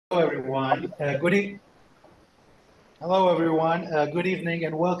everyone. Hello, everyone. Good evening,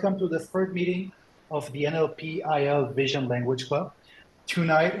 and welcome to the third meeting of the NLP IL Vision Language Club.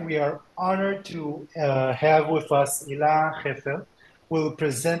 Tonight, we are honored to have with us Hila Chefer, who will be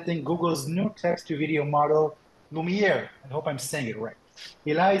presenting Google's new text-to-video model, Lumiere. I hope I'm saying it right.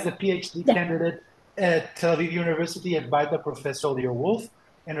 Hila is a PhD candidate at Tel Aviv University, advised by Professor Lior Wolf,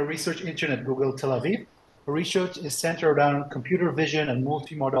 and a research intern at Google Tel Aviv. Her research is centered on computer vision and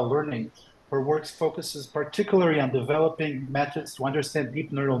multimodal learning. Her work focuses particularly on developing methods to understand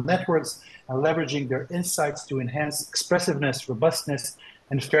deep neural networks and leveraging their insights to enhance expressiveness, robustness,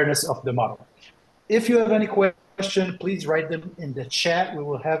 and fairness of the model. If you have any questions, please write them in the chat. We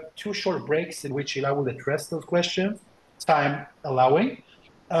will have two short breaks in which Hila will address those questions, time allowing.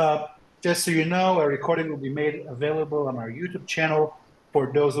 Just so you know, a recording will be made available on our YouTube channel for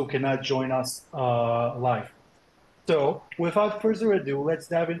those who cannot join us live. So without further ado, let's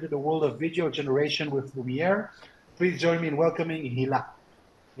dive into the world of video generation with Lumiere. Please join me in welcoming Hila.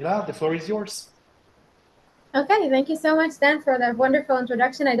 Hila, the floor is yours. Okay, thank you so much, Dan, for that wonderful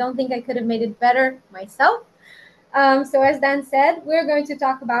introduction. I don't think I could have made it better myself. So as Dan said, we're going to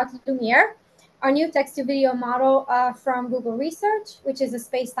talk about Lumiere, our new text-to-video model from Google Research, which is a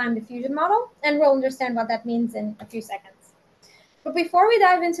space-time diffusion model, and we'll understand what that means in a few seconds. But before we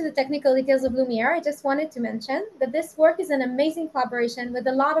dive into the technical details of Lumiere, I just wanted to mention that this work is an amazing collaboration with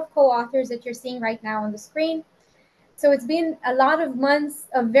a lot of co-authors that you're seeing right now on the screen. So it's been a lot of months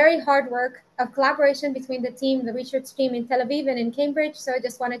of very hard work, of collaboration between the team, the research team in Tel Aviv and in Cambridge. So I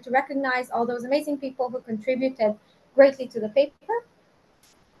just wanted to recognize all those amazing people who contributed greatly to the paper.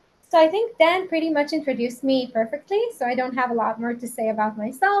 So I think Dan pretty much introduced me perfectly, so I don't have a lot more to say about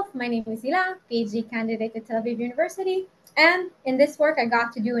myself. My name is Hila, PhD candidate at Tel Aviv University. And in this work, I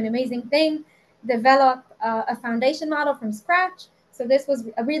got to do an amazing thing, develop a foundation model from scratch. So this was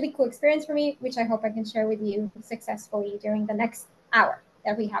a really cool experience for me, which I hope I can share with you successfully during the next hour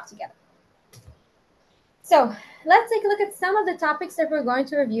that we have together. So let's take a look at some of the topics that we're going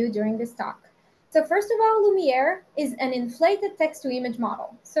to review during this talk. So first of all, Lumiere is an inflated text-to-image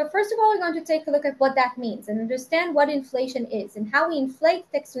model. So first of all, we're going to take a look at what that means and understand what inflation is and how we inflate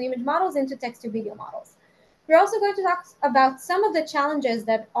text-to-image models into text-to-video models. We're also going to talk about some of the challenges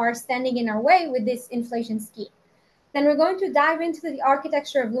that are standing in our way with this inflation scheme. Then we're going to dive into the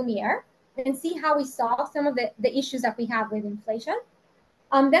architecture of Lumiere and see how we solve some of the issues that we have with inflation.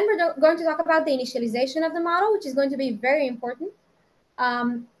 Then we're going to talk about the initialization of the model, which is going to be very important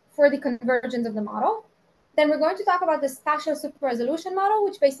for the convergence of the model. Then we're going to talk about the spatial super resolution model,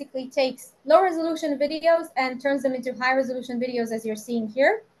 which basically takes low resolution videos and turns them into high resolution videos as you're seeing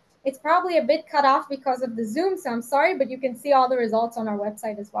here. It's probably a bit cut off because of the Zoom, so I'm sorry, but you can see all the results on our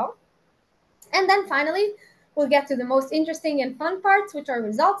website as well. And then finally, we'll get to the most interesting and fun parts, which are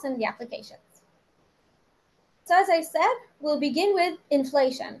results and the applications. So as I said, we'll begin with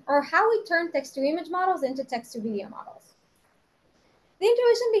inflation, or how we turn text-to-image models into text-to-video models. The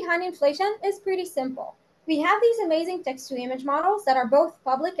intuition behind inflation is pretty simple. We have these amazing text-to-image models that are both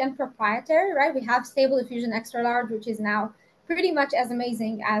public and proprietary, right? We have Stable Diffusion Extra Large, which is now pretty much as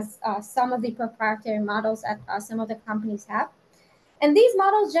amazing as some of the proprietary models that some of the companies have. And these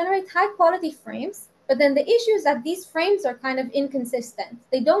models generate high-quality frames, but then the issue is that these frames are kind of inconsistent.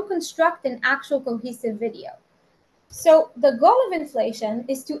 They don't construct an actual cohesive video. So the goal of inflation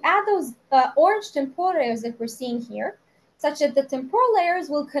is to add those orange temporal layers that we're seeing here, such that the temporal layers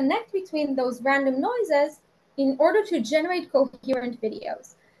will connect between those random noises in order to generate coherent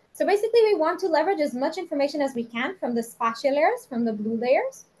videos. So basically, we want to leverage as much information as we can from the spatial layers, from the blue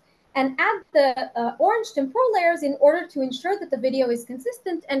layers, and add the orange temporal layers in order to ensure that the video is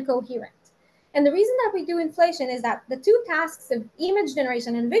consistent and coherent. And the reason that we do inflation is that the two tasks of image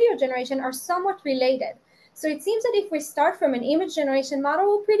generation and video generation are somewhat related. So it seems that if we start from an image generation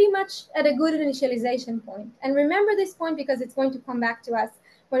model, we're pretty much at a good initialization point. And remember this point because it's going to come back to us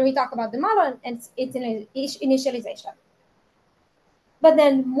when we talk about the model and its initialization. But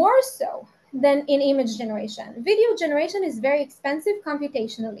then more so than in image generation, video generation is very expensive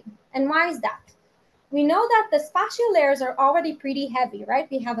computationally. And why is that? We know that the spatial layers are already pretty heavy, right?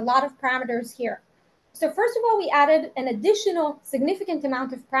 We have a lot of parameters here. So first of all, we added an additional significant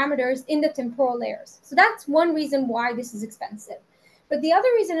amount of parameters in the temporal layers. So that's one reason why this is expensive. But the other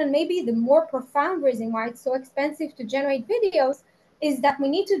reason, and maybe the more profound reason why it's so expensive to generate videos, is that we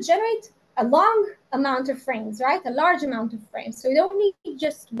need to generate a long amount of frames, right? A large amount of frames. So we don't need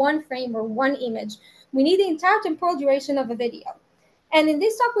just one frame or one image. We need the entire temporal duration of a video. And in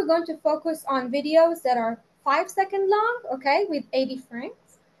this talk, we're going to focus on videos that are 5 seconds long, okay, with 80 frames.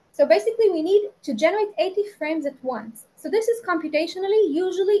 So basically, we need to generate 80 frames at once. So this is computationally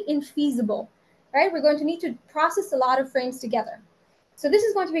usually infeasible, right? We're going to need to process a lot of frames together. So this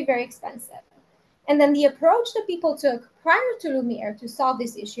is going to be very expensive. And then the approach that people took prior to Lumiere to solve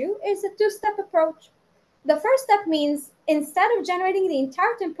this issue is a two-step approach. The first step means instead of generating the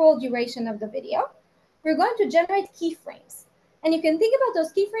entire temporal duration of the video, we're going to generate keyframes. And you can think about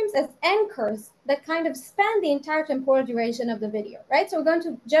those keyframes as anchors that kind of span the entire temporal duration of the video, right? So we're going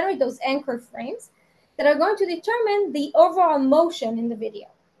to generate those anchor frames that are going to determine the overall motion in the video.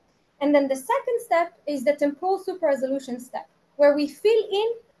 And then the second step is the temporal super resolution step, where we fill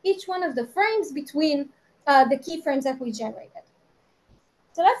in each one of the frames between the keyframes that we generated.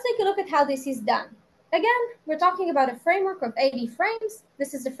 So let's take a look at how this is done. Again, we're talking about a framework of 80 frames.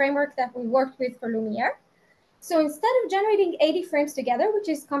 This is the framework that we worked with for Lumiere. So instead of generating 80 frames together, which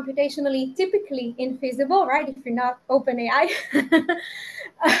is computationally typically infeasible, right, if you're not OpenAI,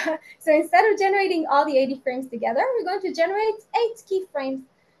 so instead of generating all the 80 frames together, we're going to generate 8 keyframes.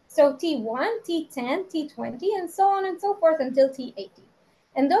 So T1, T10, T20, and so on and so forth until T80.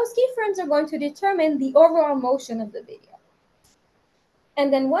 And those keyframes are going to determine the overall motion of the video.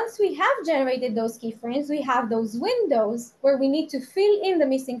 And then once we have generated those keyframes, we have those windows where we need to fill in the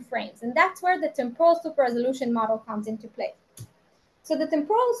missing frames. And that's where the temporal super resolution model comes into play. So the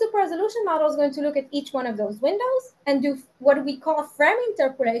temporal super resolution model is going to look at each one of those windows and do what we call frame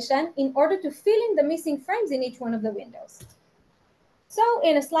interpolation in order to fill in the missing frames in each one of the windows. So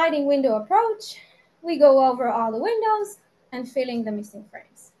in a sliding window approach, we go over all the windows and fill in the missing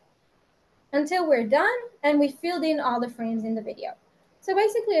frames until we're done and we filled in all the frames in the video. So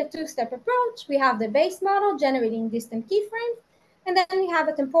basically a two-step approach. We have the base model generating distant keyframes, and then we have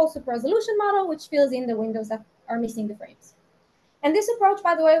a temporal super resolution model which fills in the windows that are missing the frames. And this approach,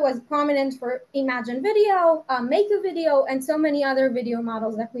 by the way, was prominent for Imagine Video, Make a Video, and so many other video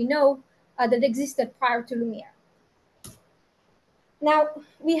models that we know that existed prior to Lumiere. Now,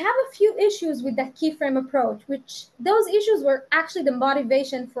 we have a few issues with that keyframe approach, which those issues were actually the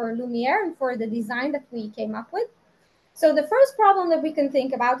motivation for Lumiere and for the design that we came up with. So the first problem that we can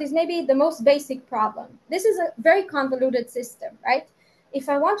think about is maybe the most basic problem. This is a very convoluted system, right? If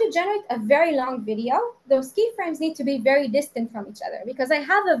I want to generate a very long video, those keyframes need to be very distant from each other because I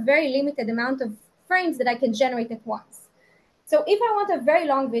have a very limited amount of frames that I can generate at once. So if I want a very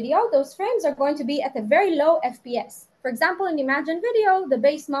long video, those frames are going to be at a very low FPS. For example, in Imagine Video, the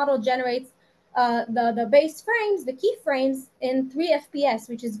base model generates the base frames, the keyframes in 3 FPS,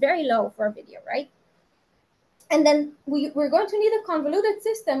 which is very low for a video, right? And then we're going to need a convoluted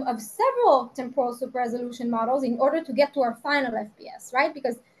system of several temporal super resolution models in order to get to our final FPS, right?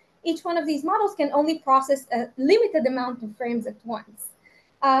 Because each one of these models can only process a limited amount of frames at once.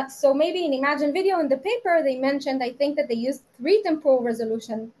 So maybe in Imagine Video in the paper, they mentioned, I think that they used 3 temporal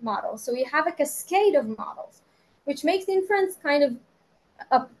resolution models. So you have a cascade of models, which makes inference kind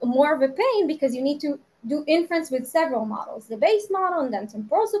of more of a pain because you need to do inference with several models, the base model and then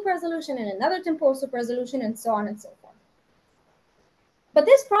temporal super resolution and another temporal super resolution and so on and so forth. But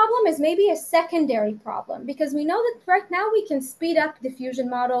this problem is maybe a secondary problem because we know that right now we can speed up diffusion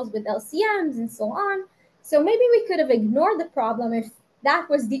models with LCMs and so on. So maybe we could have ignored the problem if that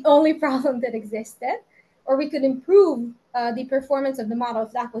was the only problem that existed, or we could improve the performance of the model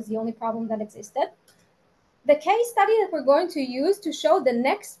if that was the only problem that existed. The case study that we're going to use to show the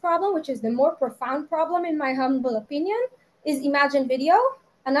next problem, which is the more profound problem in my humble opinion, is Imagine Video,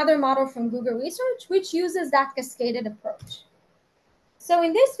 another model from Google Research, which uses that cascaded approach. So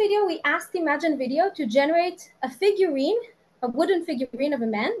in this video, we asked Imagine Video to generate a figurine, a wooden figurine of a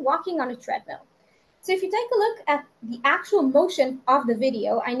man walking on a treadmill. So if you take a look at the actual motion of the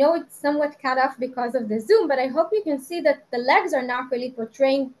video, I know it's somewhat cut off because of the zoom, but I hope you can see that the legs are not really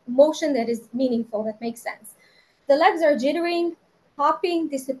portraying motion that is meaningful, that makes sense. The legs are jittering, hopping,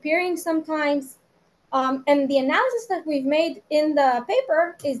 disappearing sometimes. And the analysis that we've made in the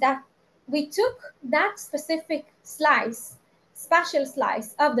paper is that we took that specific slice, spatial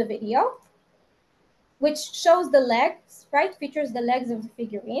slice of the video, which shows the legs, right, features the legs of the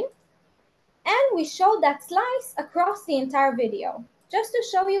figurine. And we showed that slice across the entire video, just to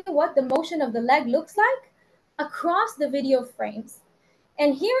show you what the motion of the leg looks like across the video frames.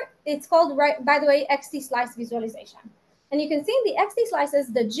 And here it's called, by the way, XT slice visualization. And you can see in the XT slices,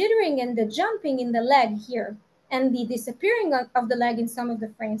 the jittering and the jumping in the leg here, and the disappearing of the leg in some of the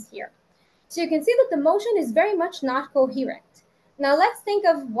frames here. So you can see that the motion is very much not coherent. Now let's think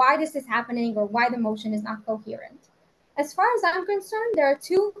of why this is happening or why the motion is not coherent. As far as I'm concerned, there are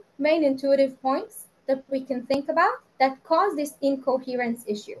 2 main intuitive points that we can think about that cause this incoherence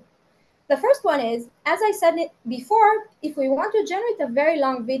issue. The first one is, as I said it before, if we want to generate a very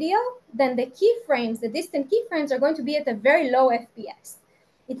long video, then the keyframes, the distant keyframes, are going to be at a very low FPS.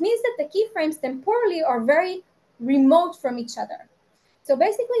 It means that the keyframes temporally are very remote from each other. So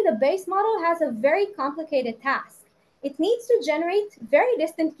basically, the base model has a very complicated task. It needs to generate very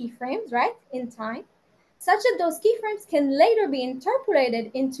distant keyframes, right, in time, such that those keyframes can later be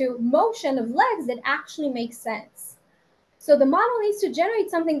interpolated into motion of legs that actually makes sense. So the model needs to generate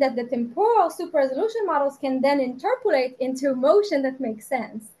something that the temporal super resolution models can then interpolate into motion that makes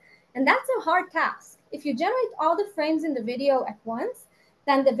sense. And that's a hard task. If you generate all the frames in the video at once,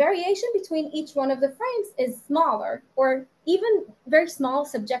 then the variation between each one of the frames is smaller, or even very small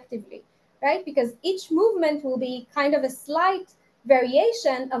subjectively, right? Because each movement will be kind of a slight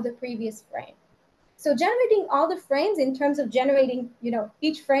variation of the previous frame. So generating all the frames in terms of generating,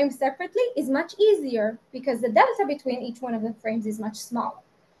 each frame separately is much easier because the delta between each one of the frames is much smaller.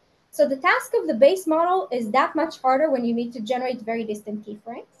 So the task of the base model is that much harder when you need to generate very distant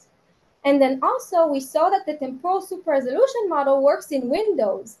keyframes. And then also we saw that the temporal super resolution model works in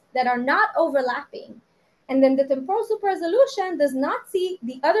windows that are not overlapping. And then the temporal super resolution does not see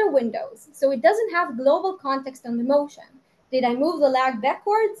the other windows. So it doesn't have global context on the motion. Did I move the lag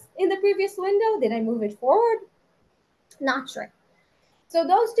backwards in the previous window? Did I move it forward? Not sure. So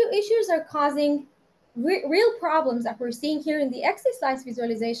those two issues are causing real problems that we're seeing here in the XC-slice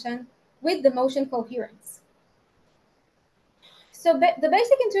visualization with the motion coherence. So the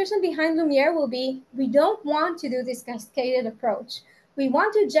basic intuition behind Lumiere will be, we don't want to do this cascaded approach. We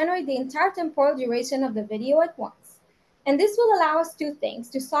want to generate the entire temporal duration of the video at once. And this will allow us two things,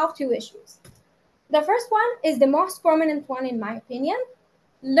 to solve two issues. The first one is the most prominent one, in my opinion,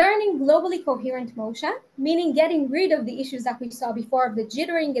 learning globally coherent motion, meaning getting rid of the issues that we saw before of the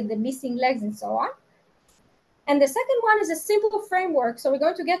jittering and the missing legs and so on. And the second one is a simple framework. So we're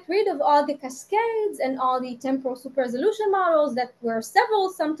going to get rid of all the cascades and all the temporal super resolution models that were several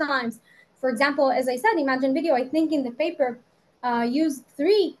sometimes. For example, as I said, Imagine Video, I think in the paper, used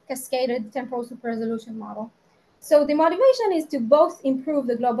 3 cascaded temporal super resolution model. So the motivation is to both improve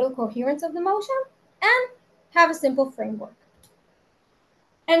the global coherence of the motion and have a simple framework.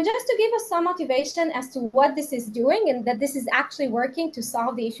 And just to give us some motivation as to what this is doing and that this is actually working to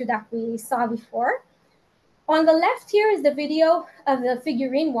solve the issue that we saw before, on the left here is the video of the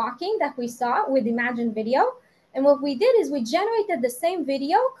figurine walking that we saw with Imagine Video. And what we did is we generated the same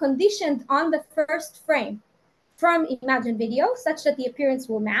video conditioned on the first frame from Imagine Video such that the appearance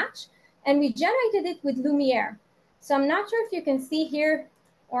will match. And we generated it with Lumiere. So I'm not sure if you can see here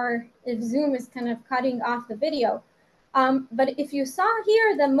or if Zoom is kind of cutting off the video. But if you saw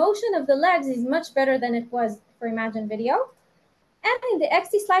here, the motion of the legs is much better than it was for Imagine Video. And in the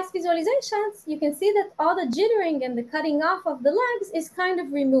XC-slice visualizations, you can see that all the jittering and the cutting off of the legs is kind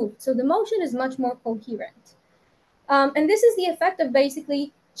of removed. So the motion is much more coherent. And this is the effect of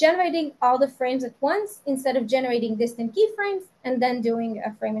basically generating all the frames at once instead of generating distant keyframes and then doing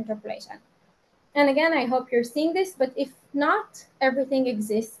a frame interpolation. And again, I hope you're seeing this, but if not, everything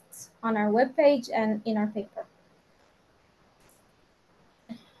exists on our webpage and in our paper.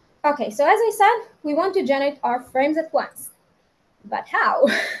 Okay, so as I said, we want to generate our frames at once. But how?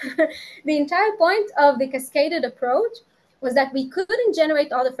 The entire point of the cascaded approach was that we couldn't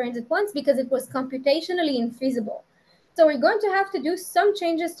generate all the frames at once because it was computationally infeasible. So we're going to have to do some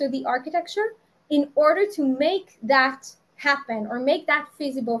changes to the architecture in order to make that happen or make that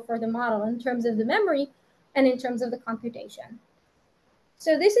feasible for the model in terms of the memory and in terms of the computation.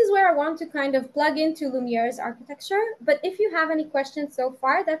 So this is where I want to kind of plug into Lumiere's architecture. But if you have any questions so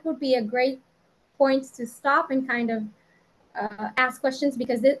far, that would be a great point to stop and kind of ask questions,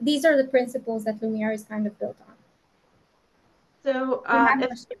 because these are the principles that Lumiere is kind of built on. So if I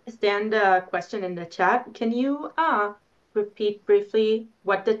understand the question in the chat, can you repeat briefly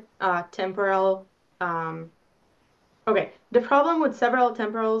what the temporal, okay, the problem with several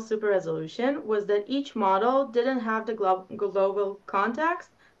temporal super resolution was that each model didn't have the global context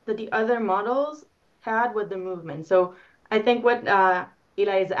that the other models had with the movement. So I think what Hila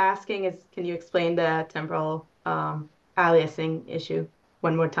is asking is, can you explain the temporal aliasing issue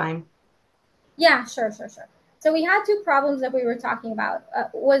one more time? Yeah, sure. So we had 2 problems that we were talking about.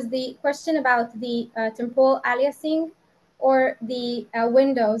 Was the question about the temporal aliasing or the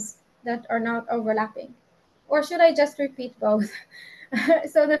windows that are not overlapping? Or should I just repeat both?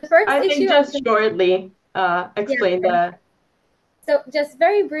 So the first issue... I think just shortly explain the... So just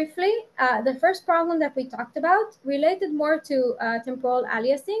very briefly, the first problem that we talked about related more to temporal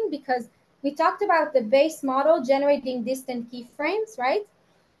aliasing, because we talked about the base model generating distant keyframes, right?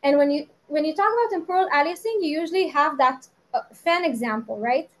 And when you talk about temporal aliasing, you usually have that fan example,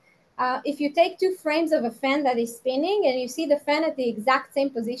 right? if you take 2 frames of a fan that is spinning and you see the fan at the exact same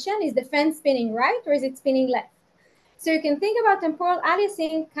position, is the fan spinning right or is it spinning left? So you can think about temporal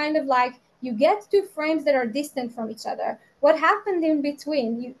aliasing kind of like you get 2 frames that are distant from each other. What happened in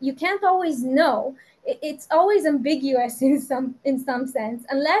between? You can't always know. It's always ambiguous in some sense,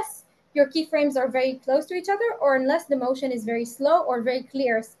 unless your keyframes are very close to each other or unless the motion is very slow or very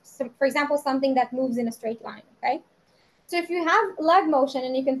clear. So for example, something that moves in a straight line, okay? So if you have leg motion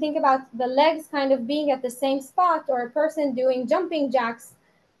and you can think about the legs kind of being at the same spot, or a person doing jumping jacks,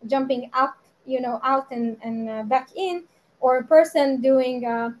 jumping up, out and back in, or a person doing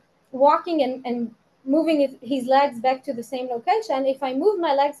walking and moving his legs back to the same location. If I move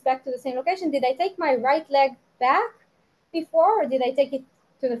my legs back to the same location, did I take my right leg back before or did I take it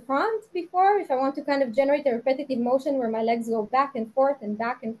to the front before? If I want to kind of generate a repetitive motion where my legs go back and forth and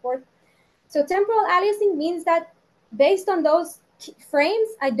back and forth. So temporal aliasing means that based on those frames,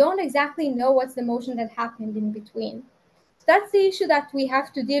 I don't exactly know what's the motion that happened in between. So that's the issue that we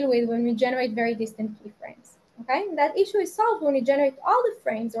have to deal with when we generate very distant keyframes. Okay, and that issue is solved when we generate all the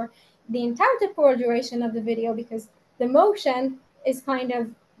frames or the entire temporal duration of the video, because the motion is kind of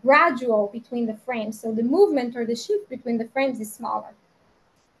gradual between the frames. So the movement or the shift between the frames is smaller.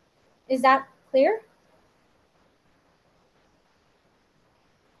 Is that clear?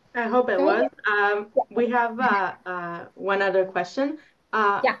 I hope it was. We have one other question.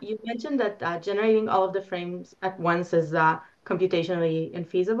 Yeah. You mentioned that generating all of the frames at once is computationally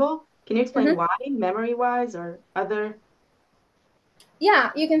infeasible. Can you explain why, memory-wise or other?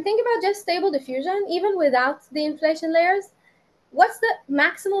 Yeah, you can think about just stable diffusion, even without the inflation layers. What's the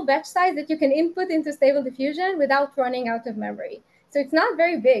maximal batch size that you can input into stable diffusion without running out of memory? So it's not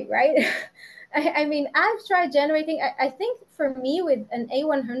very big, right? I mean, I've tried generating, I think for me with an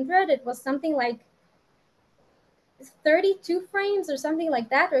A100, it was something like 32 frames or something like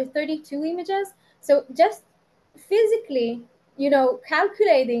that, or 32 images. So just physically,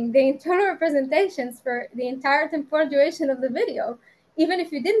 calculating the internal representations for the entire temporal duration of the video, even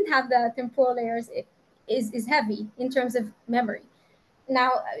if you didn't have the temporal layers, it is heavy in terms of memory.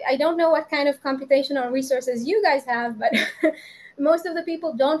 Now, I don't know what kind of computational resources you guys have, but most of the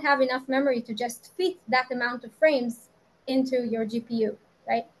people don't have enough memory to just fit that amount of frames into your GPU,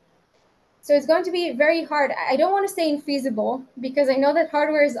 right? So it's going to be very hard. I don't want to say infeasible because I know that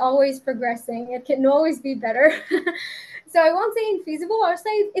hardware is always progressing. It can always be better. So I won't say infeasible. I'll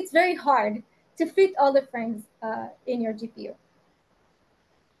say it's very hard to fit all the frames in your GPU.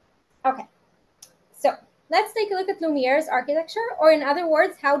 Okay, so let's take a look at Lumiere's architecture, or in other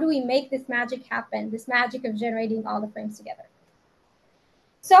words, how do we make this magic happen, this magic of generating all the frames together?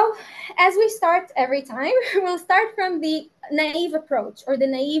 So as we start every time, we'll start from the naive approach or the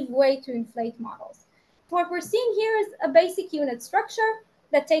naive way to inflate models. So what we're seeing here is a basic unit structure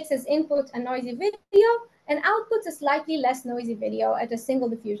that takes as input a noisy video and outputs a slightly less noisy video at a single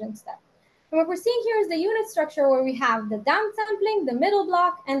diffusion step. And what we're seeing here is the unit structure where we have the downsampling, the middle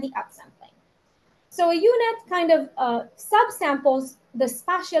block, and the upsampling. So a unit kind of subsamples the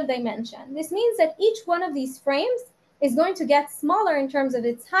spatial dimension. This means that each one of these frames is going to get smaller in terms of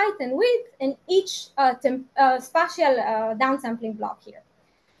its height and width in each spatial downsampling block here.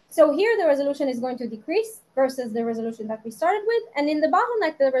 So here the resolution is going to decrease versus the resolution that we started with, and in the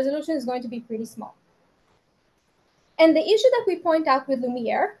bottleneck the resolution is going to be pretty small. And the issue that we point out with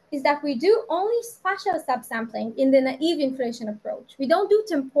Lumiere is that we do only spatial subsampling in the naive inflation approach. We don't do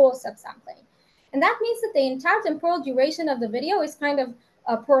temporal subsampling. And that means that the entire temporal duration of the video is kind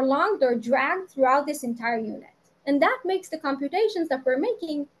of prolonged or dragged throughout this entire unit. And that makes the computations that we're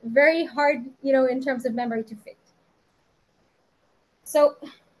making very hard, in terms of memory to fit. So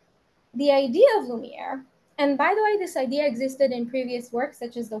the idea of Lumiere, and by the way, this idea existed in previous work,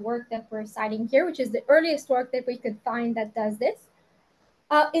 such as the work that we're citing here, which is the earliest work that we could find that does this,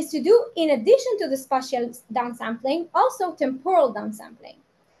 is to do, in addition to the spatial downsampling, also temporal downsampling,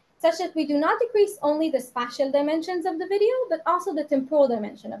 such that we do not decrease only the spatial dimensions of the video, but also the temporal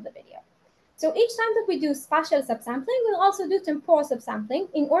dimension of the video. So each time that we do spatial subsampling, we'll also do temporal subsampling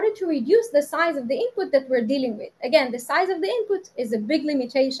in order to reduce the size of the input that we're dealing with. Again, the size of the input is a big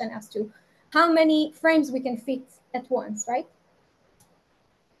limitation as to how many frames we can fit at once, right?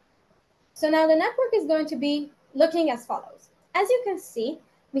 So now the network is going to be looking as follows. As you can see,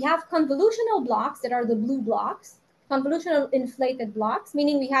 we have convolutional blocks that are the blue blocks, convolutional inflated blocks,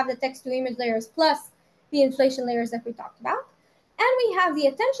 meaning we have the text-to-image layers plus the inflation layers that we talked about. And we have the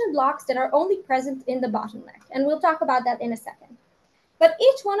attention blocks that are only present in the bottleneck. And we'll talk about that in a second. But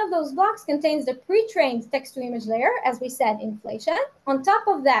each one of those blocks contains the pre-trained text-to-image layer, as we said, inflation. On top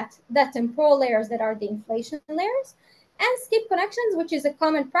of that, the temporal layers that are the inflation layers. and skip connections, which is a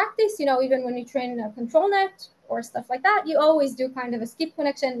common practice. Even when you train a control net or stuff like that, you always do kind of a skip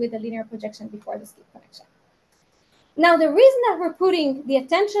connection with a linear projection before the skip connection. Now, the reason that we're putting the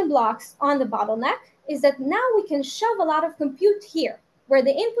attention blocks on the bottleneck is that now we can shove a lot of compute here, where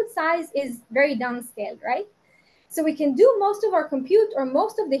the input size is very downscaled, right? So we can do most of our compute or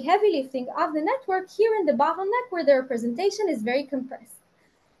most of the heavy lifting of the network here in the bottleneck, where the representation is very compressed.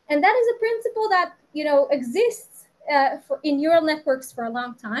 And that is a principle that exists in neural networks for a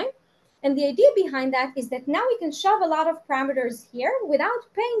long time. And the idea behind that is that now we can shove a lot of parameters here without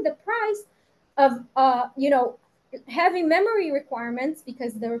paying the price of heavy memory requirements,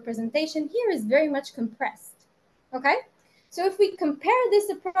 because the representation here is very much compressed. Okay, so if we compare this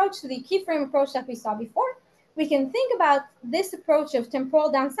approach to the keyframe approach that we saw before, we can think about this approach of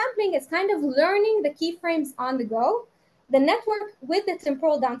temporal downsampling as kind of learning the keyframes on the go. The network with the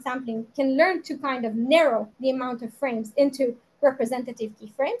temporal downsampling can learn to kind of narrow the amount of frames into representative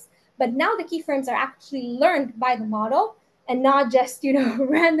keyframes, but now the keyframes are actually learned by the model and not just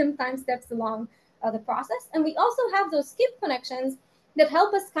random time steps along the process. And we also have those skip connections that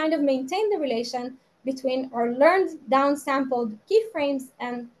help us kind of maintain the relation between our learned downsampled keyframes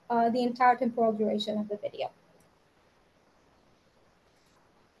and the entire temporal duration of the video.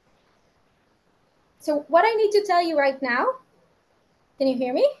 So what I need to tell you right now, can you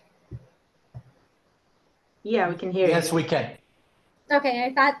hear me? Yeah, we can hear you. Yes, we can. Okay,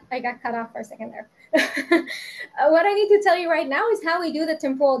 I thought I got cut off for a second there. What I need to tell you right now is how we do the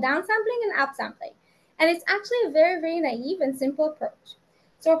temporal downsampling and upsampling. And it's actually a very, very naive and simple approach.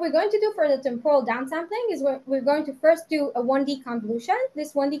 So what we're going to do for the temporal downsampling is we're going to first do a 1D convolution.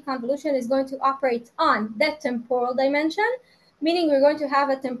 This 1D convolution is going to operate on that temporal dimension, meaning we're going to have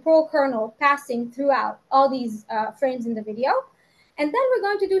a temporal kernel passing throughout all these frames in the video. And then we're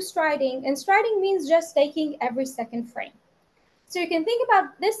going to do striding, and striding means just taking every second frame. So you can think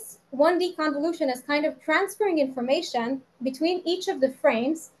about this 1D convolution as kind of transferring information between each of the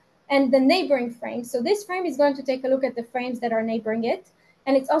frames and the neighboring frames. So this frame is going to take a look at the frames that are neighboring it.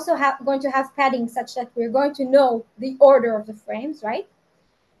 And it's also going to have padding such that we're going to know the order of the frames, right?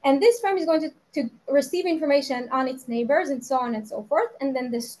 And this frame is going to receive information on its neighbors and so on and so forth. And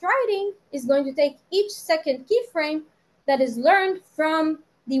then the striding is going to take each second keyframe that is learned from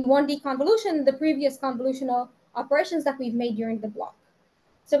the 1D convolution, the previous convolutional operations that we've made during the block.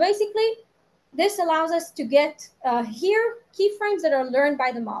 So basically, this allows us to get here keyframes that are learned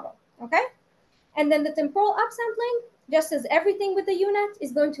by the model, okay? And then the temporal upsampling, just as everything with the unit,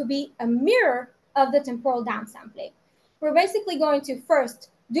 is going to be a mirror of the temporal downsampling. We're basically going to first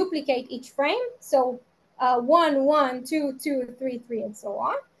duplicate each frame, so 1, 1, 2, 2, 3, 3, and so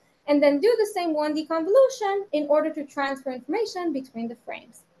on, and then do the same 1D convolution in order to transfer information between the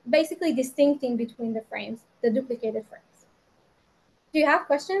frames, basically distincting between the frames, the duplicated frames. Do you have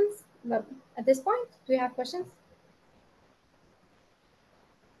questions at this point? Do you have questions?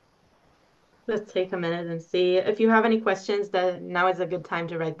 Let's take a minute and see. If you have any questions, then now is a good time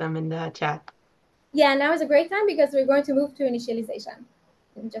to write them in the chat. Yeah, now is a great time because we're going to move to initialization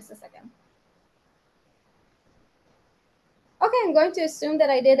in just a second. Okay, I'm going to assume that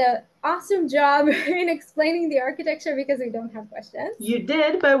I did an awesome job in explaining the architecture because we don't have questions. You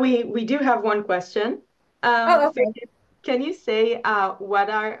did, but we do have one question. Okay. So can you say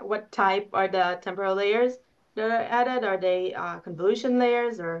what type are the temporal layers that are added? Are they convolution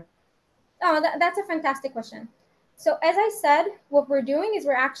layers or? Oh, that's a fantastic question. So as I said, what we're doing is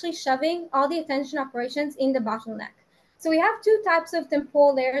we're actually shoving all the attention operations in the bottleneck. So we have two types of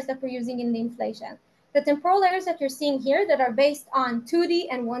temporal layers that we're using in the inflation. The temporal layers that you're seeing here that are based on 2D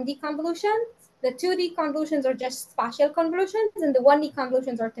and 1D convolutions. The 2D convolutions are just spatial convolutions, and the 1D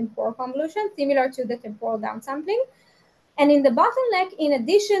convolutions are temporal convolutions, similar to the temporal downsampling. And in the bottleneck, in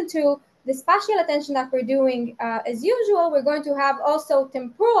addition to the spatial attention that we're doing as usual, we're going to have also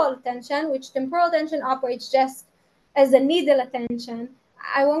temporal attention, which temporal attention operates just as a needle attention.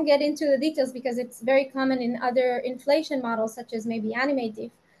 I won't get into the details because it's very common in other inflation models, such as maybe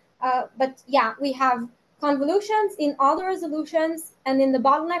animative. But yeah, we have convolutions in all the resolutions, and in the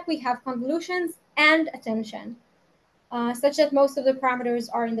bottleneck, we have convolutions and attention, such that most of the parameters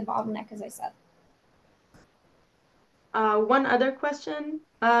are in the bottleneck, as I said. One other question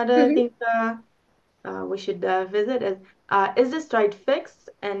that I think we should visit is the stride fixed,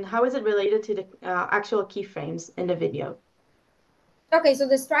 and how is it related to the actual keyframes in the video? Okay, so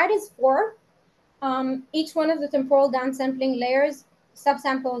the stride is 4. Each one of the temporal downsampling layers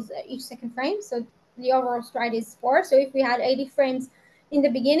subsamples each second frame. So the overall stride is 4. So if we had 80 frames in the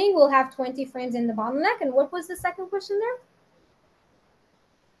beginning, we'll have 20 frames in the bottleneck. And what was the second question there?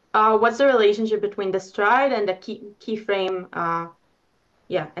 What's the relationship between the stride and the keyframe?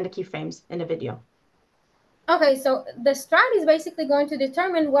 And the keyframes in the video. Okay, so the stride is basically going to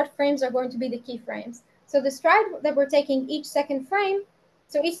determine what frames are going to be the keyframes. So the stride that we're taking each second frame,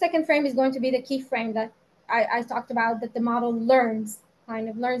 so each second frame is going to be the keyframe that I talked about, that the model learns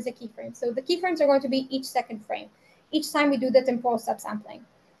the keyframe. So the keyframes are going to be each second frame, each time we do the temporal subsampling.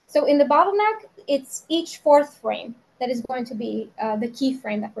 So in the bottleneck, it's each fourth frame that is going to be the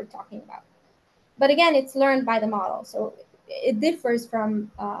keyframe that we're talking about. But again, it's learned by the model, so it differs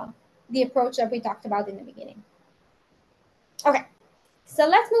from the approach that we talked about in the beginning. Okay, so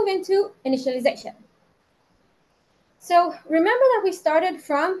let's move into initialization. So remember that we started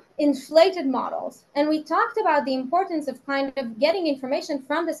from inflated models, and we talked about the importance of kind of getting information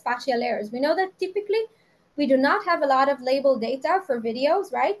from the spatial layers. We know that typically we do not have a lot of labeled data for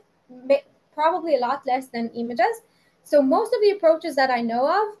videos, right? Probably a lot less than images. So most of the approaches that I know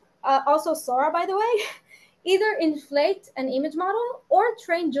of, also Sora, by the way, either inflate an image model or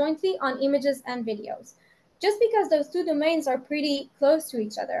train jointly on images and videos, just because those two domains are pretty close to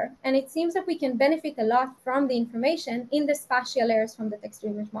each other. And it seems that we can benefit a lot from the information in the spatial layers from the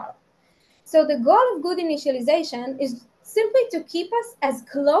text-to-image model. So the goal of good initialization is simply to keep us as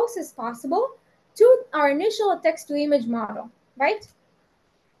close as possible to our initial text-to-image model, right?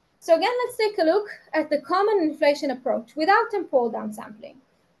 So again, let's take a look at the common inflation approach without temporal downsampling.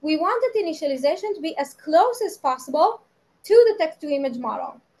 We wanted the initialization to be as close as possible to the text-to-image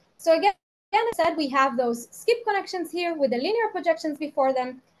model. So again, as I said, we have those skip connections here with the linear projections before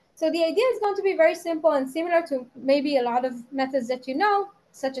them. So the idea is going to be very simple and similar to maybe a lot of methods that you know,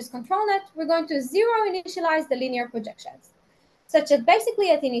 such as ControlNet. We're going to zero initialize the linear projections, such that basically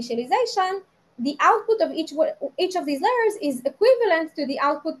at initialization, the output of each of these layers is equivalent to the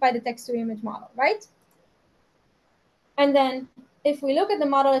output by the text-to-image model, right? And then if we look at the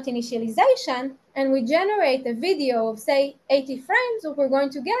model at initialization and we generate a video of, say, 80 frames, what we're going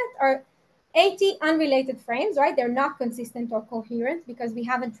to get are 80 unrelated frames, right? They're not consistent or coherent because we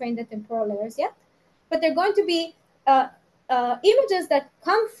haven't trained the temporal layers yet. But they're going to be images that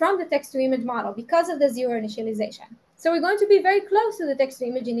come from the text-to-image model because of the zero initialization. So we're going to be very close to the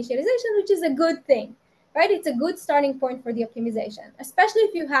text-to-image initialization, which is a good thing, right? It's a good starting point for the optimization, especially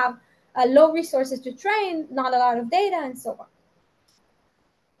if you have low resources to train, not a lot of data, and so on.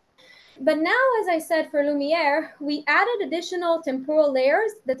 But now, as I said, for Lumiere, we added additional temporal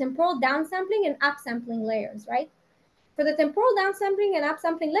layers, the temporal downsampling and upsampling layers, right? For the temporal downsampling and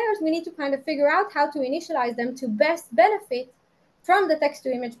upsampling layers, we need to kind of figure out how to initialize them to best benefit from the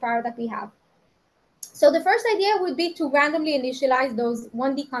text-to-image power that we have. So the first idea would be to randomly initialize those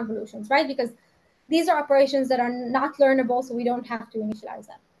 1D convolutions, right? Because these are operations that are not learnable, so we don't have to initialize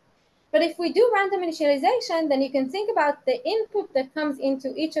them. But if we do random initialization, then you can think about the input that comes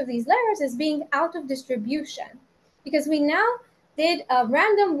into each of these layers as being out of distribution, because we now did a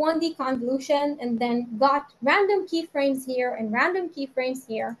random 1D convolution and then got random keyframes here and random keyframes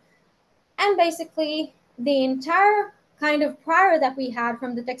here. And basically, the entire kind of prior that we had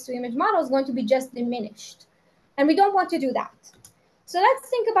from the text-to-image model is going to be just diminished. And we don't want to do that. So let's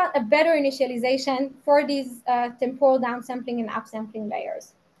think about a better initialization for these temporal downsampling and upsampling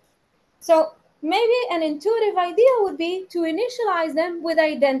layers. So maybe an intuitive idea would be to initialize them with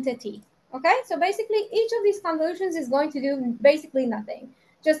identity. Okay, so basically each of these convolutions is going to do basically nothing.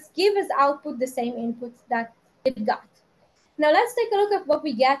 Just give as output the same inputs that it got. Now let's take a look at what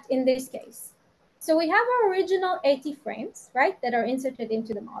we get in this case. So we have our original 80 frames, right, that are inserted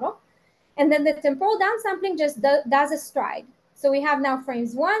into the model. And then the temporal downsampling just does a stride. So we have now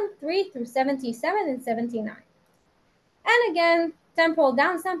frames 1, 3 through 77 and 79. And again, temporal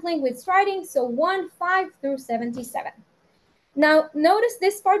downsampling with striding, so 1, 5 through 77. Now, notice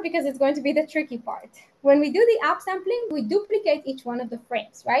this part because it's going to be the tricky part. When we do the upsampling, we duplicate each one of the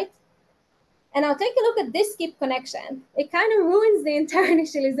frames, right? And I'll take a look at this skip connection. It kind of ruins the entire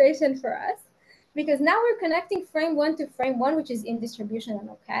initialization for us because now we're connecting frame 1 to frame 1, which is in distribution and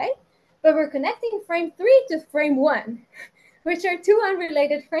okay. But we're connecting frame 3 to frame 1, which are two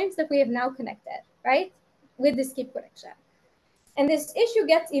unrelated frames that we have now connected, right, with the skip connection. And this issue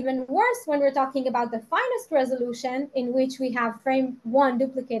gets even worse when we're talking about the finest resolution, in which we have frame 1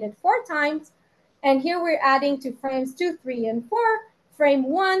 duplicated 4 times. And here we're adding to frames 2, 3, and 4, frame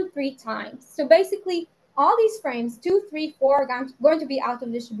 1 3 times. So basically, all these frames 2, 3, 4 are going to be out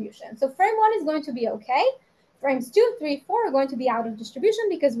of distribution. So frame 1 is going to be okay. Frames 2, 3, 4 are going to be out of distribution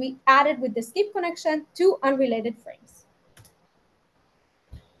because we added with the skip connection 2 unrelated frames.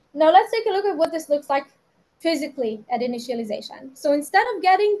 Now let's take a look at what this looks like physically at initialization. So instead of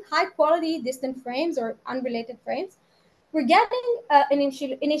getting high quality distant frames or unrelated frames, we're getting an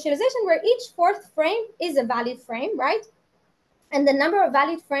initialization where each fourth frame is a valid frame, right? And the number of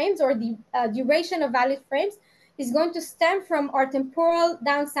valid frames, or the duration of valid frames, is going to stem from our temporal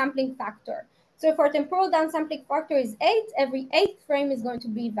downsampling factor. So if our temporal downsampling factor is 8, every 8th frame is going to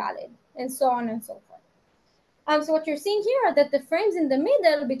be valid, and so on and so forth. So what you're seeing here are that the frames in the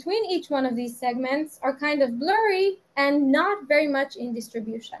middle between each one of these segments are kind of blurry and not very much in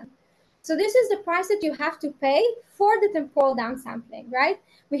distribution. So this is the price that you have to pay for the temporal downsampling, right?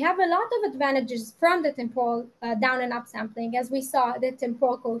 We have a lot of advantages from the temporal down and up sampling, as we saw the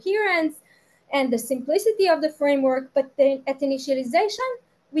temporal coherence and the simplicity of the framework, but then at initialization,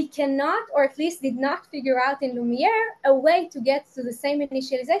 we cannot, or at least did not figure out in Lumiere, a way to get to the same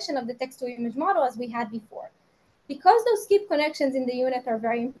initialization of the text-to-image model as we had before. Because those skip connections in the unit are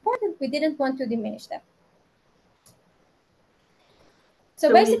very important, we didn't want to diminish them.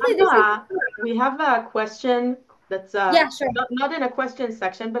 So basically, we have a question that's yeah, sure. not in a question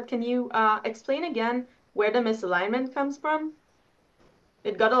section, but can you explain again where the misalignment comes from?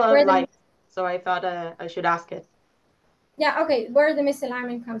 It got a lot of likes, so I thought I should ask it. Yeah, okay, where the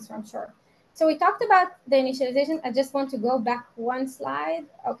misalignment comes from, sure. So we talked about the initialization. I just want to go back one slide.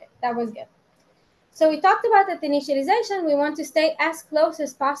 Okay, that was good. So we talked about that initialization, we want to stay as close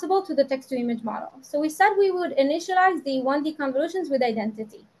as possible to the text-to-image model. So we said we would initialize the 1D convolutions with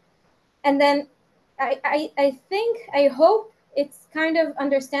identity. And then I hope it's kind of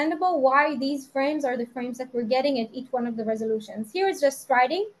understandable why these frames are the frames that we're getting at each one of the resolutions. Here it's just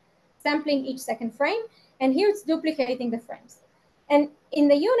striding, sampling each second frame, and here it's duplicating the frames. And in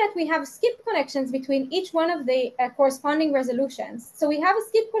the unit, we have skip connections between each one of the corresponding resolutions. So we have a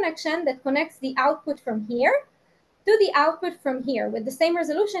skip connection that connects the output from here to the output from here with the same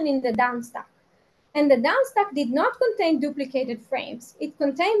resolution in the down stack. And the down stack did not contain duplicated frames. It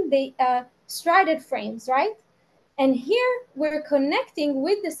contained the strided frames, right? And here we're connecting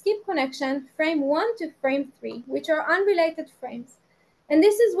with the skip connection frame 1 to frame 3, which are unrelated frames. And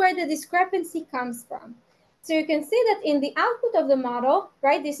this is where the discrepancy comes from. So you can see that in the output of the model,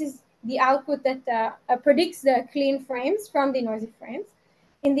 right, this is the output that predicts the clean frames from the noisy frames.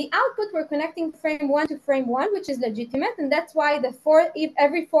 In the output, we're connecting frame 1 to frame 1, which is legitimate, and that's why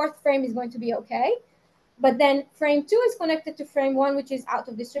every fourth frame is going to be okay. But then frame 2 is connected to frame 1, which is out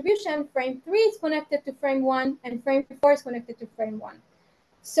of distribution. Frame 3 is connected to frame 1, and frame 4 is connected to frame 1.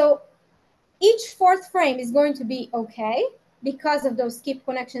 So each fourth frame is going to be okay because of those skip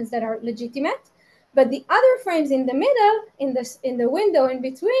connections that are legitimate. But the other frames in the middle, in the window in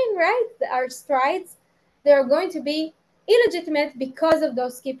between, right, our strides, they're going to be illegitimate because of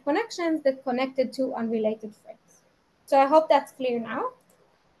those skip connections that connected to unrelated frames. So I hope that's clear now.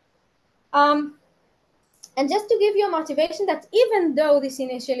 And just to give you a motivation that even though this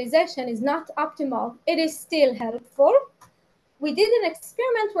initialization is not optimal, it is still helpful, we did an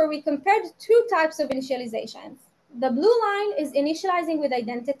experiment where we compared two types of initializations. The blue line is initializing with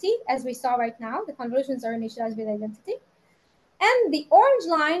identity, as we saw right now. The convolutions are initialized with identity. And the orange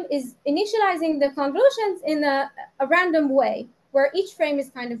line is initializing the convolutions in a random way, where each frame is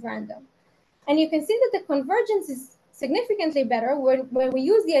kind of random. And you can see that the convergence is significantly better when we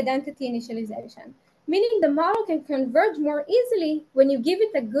use the identity initialization, meaning the model can converge more easily when you give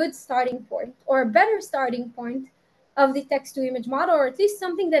it a good starting point or a better starting point of the text-to-image model, or at least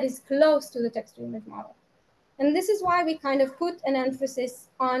something that is close to the text-to-image model. And this is why we kind of put an emphasis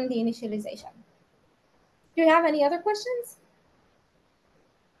on the initialization. Do you have any other questions?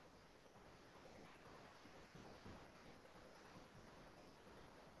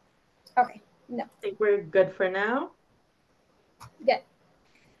 Okay, no. I think we're good for now. Good.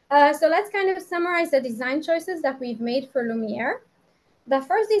 So let's kind of summarize the design choices that we've made for Lumiere. The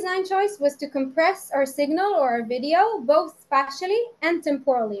first design choice was to compress our signal or our video both spatially and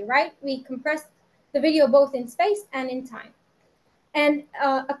temporally, right? We compressed the video both in space and in time. And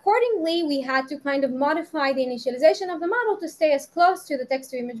accordingly, we had to kind of modify the initialization of the model to stay as close to the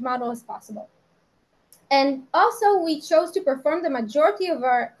text-to-image model as possible. And also, we chose to perform the majority of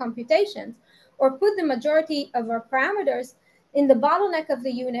our computations or put the majority of our parameters in the bottleneck of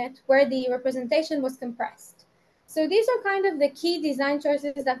the unit where the representation was compressed. So these are kind of the key design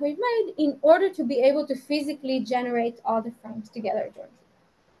choices that we've made in order to be able to physically generate all the frames together jointly.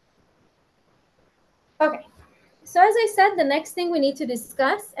 Okay, so as I said, the next thing we need to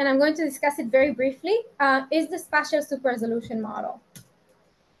discuss, and I'm going to discuss it very briefly, is the spatial super resolution model.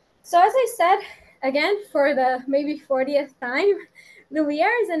 So as I said, again, for the maybe 40th time,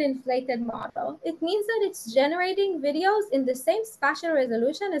 Lumiere is an inflated model. It means that it's generating videos in the same spatial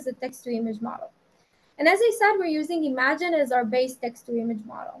resolution as the text-to-image model. And as I said, we're using Imagine as our base text-to-image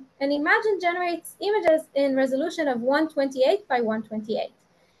model. And Imagine generates images in resolution of 128 by 128.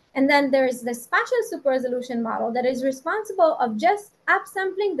 And then there's the spatial super resolution model that is responsible of just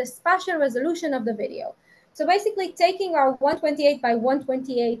upsampling the spatial resolution of the video. So basically taking our 128 by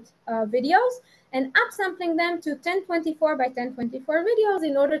 128 videos and upsampling them to 1024 by 1024 videos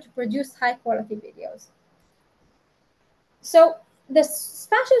in order to produce high quality videos. So the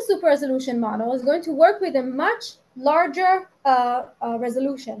spatial super resolution model is going to work with a much larger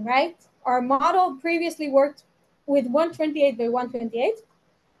resolution, right? Our model previously worked with 128 by 128.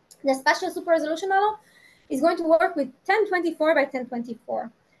 The spatial super resolution model is going to work with 1024 by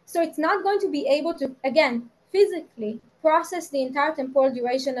 1024. So it's not going to be able to, again, physically process the entire temporal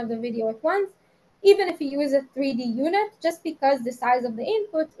duration of the video at once, even if you use a 3D unit, just because the size of the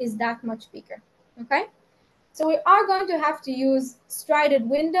input is that much bigger, okay? So we are going to have to use strided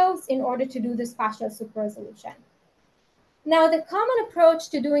windows in order to do the spatial super resolution. Now, the common approach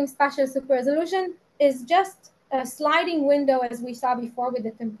to doing spatial super resolution is just a sliding window, as we saw before with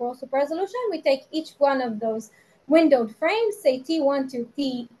the temporal super resolution. We take each one of those windowed frames, say T1 to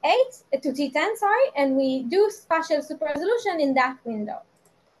T8 to T10, sorry, and we do spatial super resolution in that window.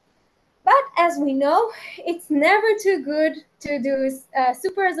 But as we know, it's never too good to do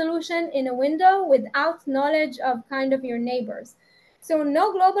super resolution in a window without knowledge of kind of your neighbors. So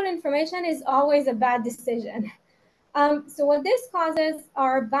no global information is always a bad decision. So what this causes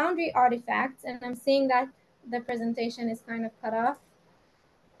are boundary artifacts, and I'm seeing that the presentation is kind of cut off,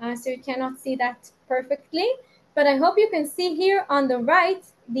 so you cannot see that perfectly. But I hope you can see here on the right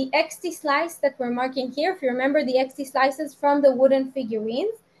the XT slice that we're marking here. If you remember the XT slices from the wooden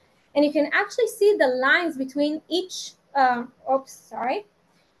figurines, and you can actually see the lines between each,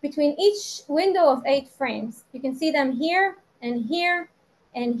 between each window of 8 frames. You can see them here and here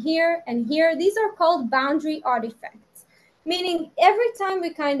and here and here. These are called boundary artifacts, meaning every time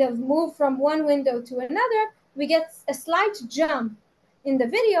we kind of move from one window to another, we get a slight jump in the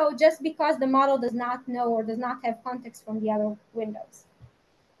video just because the model does not know or does not have context from the other windows.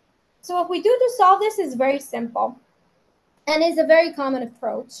 So what we do to solve this is very simple and is a very common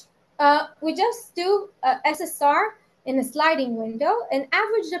approach. We just do SSR in a sliding window and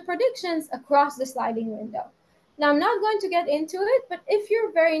average the predictions across the sliding window. Now, I'm not going to get into it, but if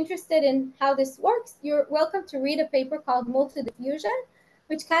you're very interested in how this works, you're welcome to read a paper called multi-diffusion,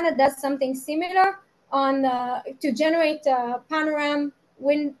 which kind of does something similar on to generate panorama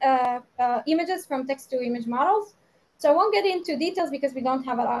images from text-to-image models. So I won't get into details because we don't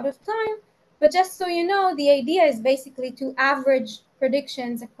have a lot of time, but just so you know, the idea is basically to average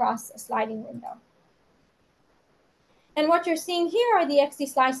predictions across a sliding window. And what you're seeing here are the XT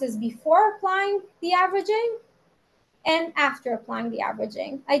slices before applying the averaging and after applying the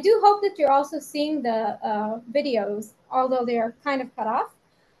averaging. I do hope that you're also seeing the videos, although they are kind of cut off.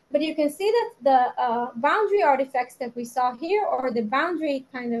 But you can see that the boundary artifacts that we saw here, or the boundary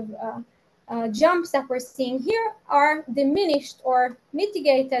kind of jumps that we're seeing here, are diminished or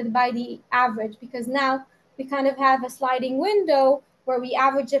mitigated by the average, because now we kind of have a sliding window where we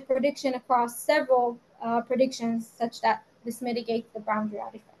average a prediction across several predictions, such that this mitigates the boundary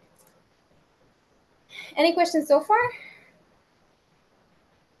artifacts. Any questions so far?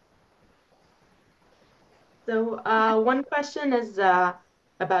 So one question is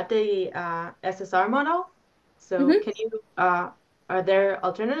about the SSR model. So can you, are there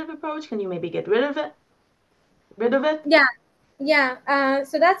alternative approach? Can you maybe get rid of it? Yeah.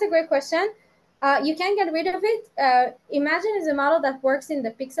 So that's a great question. You can get rid of it. Imagine is a model that works in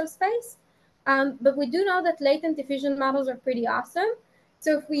the pixel space, but we do know that latent diffusion models are pretty awesome.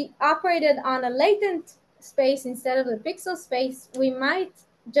 So if we operated on a latent space instead of the pixel space, we might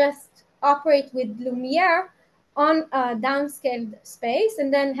just operate with Lumiere on a downscaled space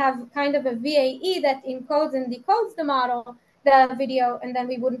and then have kind of a VAE that encodes and decodes the model, the video, and then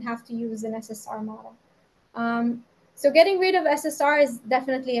we wouldn't have to use an SSR model. So getting rid of SSR is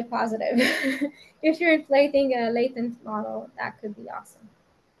definitely a positive. If you're inflating a latent model, that could be awesome.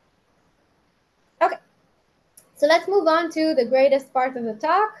 Okay, so let's move on to the greatest part of the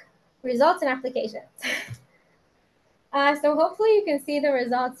talk, results and applications. So hopefully you can see the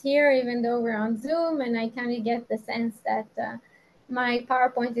results here, even though we're on Zoom, and I kind of get the sense that my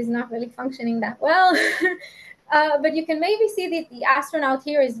PowerPoint is not really functioning that well. But you can maybe see that the astronaut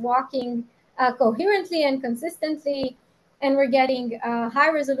here is walking coherently and consistently, and we're getting high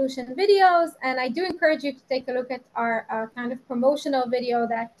resolution videos. And I do encourage you to take a look at our kind of promotional video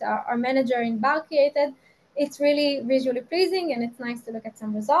that our manager in Bal created. It's really visually pleasing, and it's nice to look at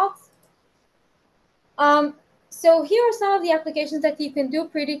some results. So here are some of the applications that you can do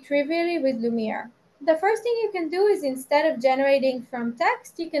pretty trivially with Lumiere. the first thing you can do is, instead of generating from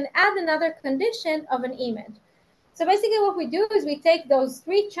text, you can add another condition of an image. So basically what we do is we take those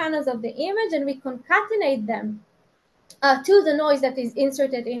 3 channels of the image and we concatenate them to the noise that is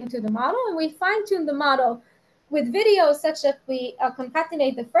inserted into the model, and we fine-tune the model with video such that we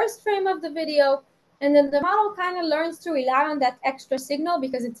concatenate the first frame of the video, and then the model kind of learns to rely on that extra signal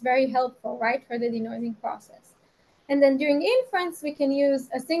because it's very helpful, right, for the denoising process. And then during inference, we can use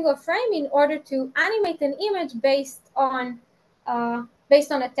a single frame in order to animate an image based on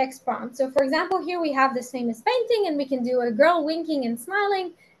a text prompt. So for example, here we have this famous painting, and we can do a girl winking and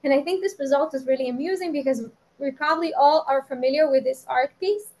smiling. And I think this result is really amusing because we probably all are familiar with this art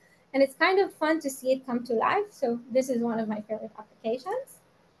piece, and it's kind of fun to see it come to life. So this is one of my favorite applications.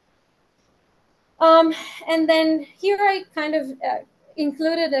 And then here I kind of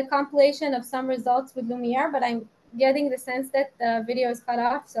included a compilation of some results with Lumiere, but I'm getting the sense that the video is cut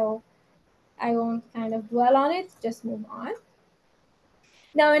off, so I won't kind of dwell on it, just move on.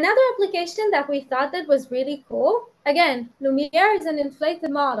 Now, another application that we thought that was really cool, again, Lumiere is an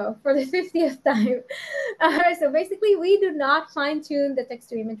inflated model for the 50th time. So basically, we do not fine-tune the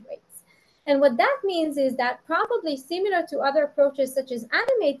text-to-image weights. And what that means is that, probably similar to other approaches such as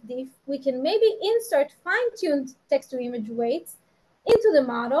animate diff, we can maybe insert fine-tuned text-to-image weights into the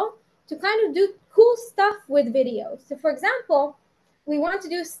model to kind of do cool stuff with videos. So for example, we want to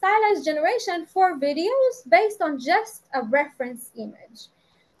do stylized generation for videos based on just a reference image.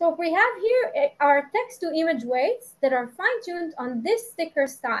 So we have here our text-to-image weights that are fine-tuned on this sticker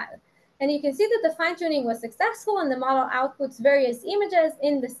style. And you can see that the fine-tuning was successful and the model outputs various images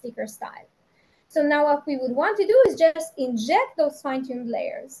in the sticker style. So now what we would want to do is just inject those fine-tuned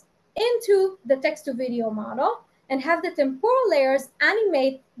layers into the text-to-video model and have the temporal layers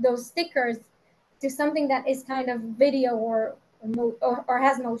animate those stickers to something that is kind of video or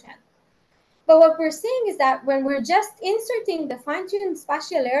has motion. But what we're seeing is that when we're just inserting the fine-tuned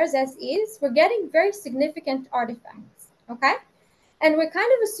spatial layers as is, we're getting very significant artifacts, okay? And we're kind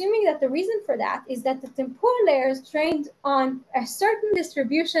of assuming that the reason for that is that the temporal layers trained on a certain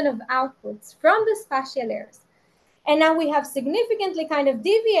distribution of outputs from the spatial layers. And now we have significantly kind of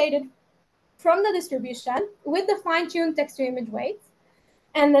deviated from the distribution with the fine-tuned text-to-image weights.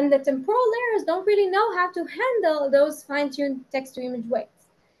 And then the temporal layers don't really know how to handle those fine-tuned text-to-image weights.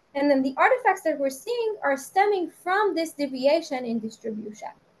 And then the artifacts that we're seeing are stemming from this deviation in distribution.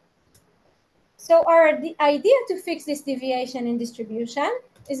 So the idea to fix this deviation in distribution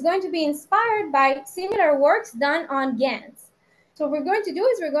is going to be inspired by similar works done on GANs. So what we're going to do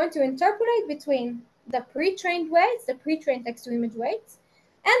is we're going to interpolate between the pre-trained weights, the pre-trained text-to-image weights,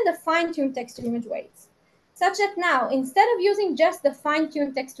 and the fine-tuned text-to-image weights, such that now, instead of using just the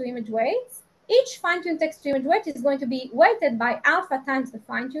fine-tuned text-to-image weights, each fine-tuned text-to-image weight is going to be weighted by alpha times the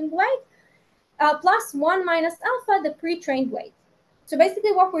fine-tuned weight, plus 1 minus alpha, the pre-trained weight. So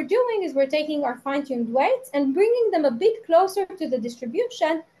basically what we're doing is we're taking our fine-tuned weights and bringing them a bit closer to the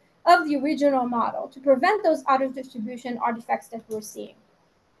distribution of the original model to prevent those out-of-distribution artifacts that we're seeing.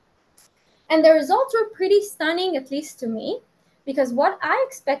 And the results were pretty stunning, at least to me, because what I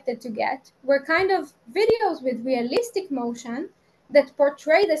expected to get were kind of videos with realistic motion that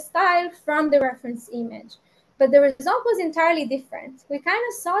portray the style from the reference image. But the result was entirely different. We kind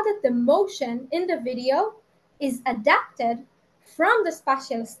of saw that the motion in the video is adapted from the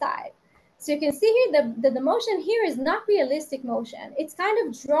spatial style. So you can see here that the motion here is not realistic motion. It's kind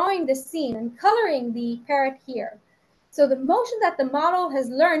of drawing the scene and coloring the parrot here. So the motion that the model has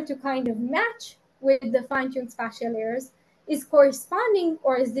learned to kind of match with the fine-tuned spatial layers is corresponding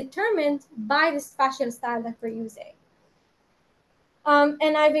or is determined by the spatial style that we're using.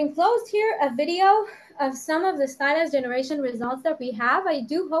 And I've enclosed here a video of some of the stylized generation results that we have. I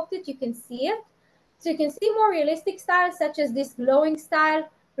do hope that you can see it. So you can see more realistic styles such as this glowing style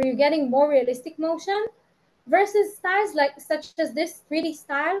where you're getting more realistic motion versus styles such as this 3D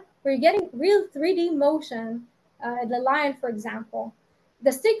style where you're getting real 3D motion, the lion, for example.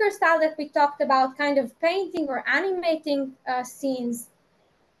 The sticker style that we talked about, kind of painting or animating scenes.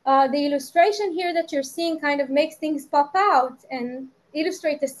 The illustration here that you're seeing kind of makes things pop out and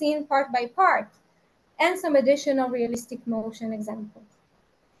illustrate the scene part by part, and some additional realistic motion examples.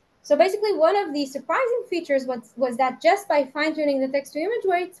 So basically, one of the surprising features was that just by fine-tuning the text-to-image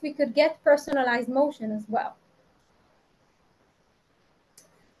weights, we could get personalized motion as well.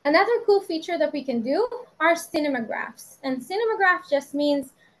 Another cool feature that we can do are cinemagraphs. And cinemagraph just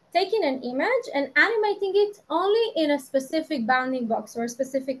means taking an image and animating it only in a specific bounding box or a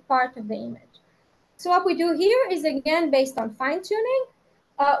specific part of the image. So what we do here is, again, based on fine-tuning.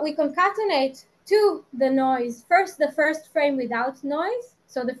 We concatenate to the noise, first the first frame without noise,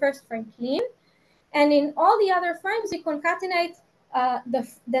 so the first frame clean. And in all the other frames, we concatenate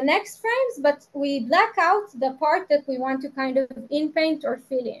the next frames, but we black out the part that we want to kind of in-paint or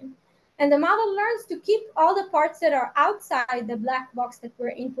fill in. And the model learns to keep all the parts that are outside the black box that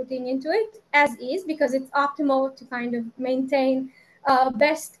we're inputting into it as is, because it's optimal to kind of maintain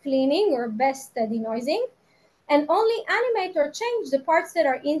best cleaning or best denoising, and only animate or change the parts that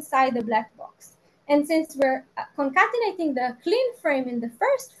are inside the black box. And since we're concatenating the clean frame in the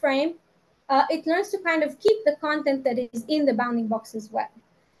first frame, it learns to kind of keep the content that is in the bounding box as well.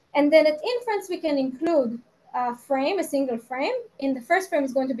 And then at inference, we can include a frame, a single frame. In the first frame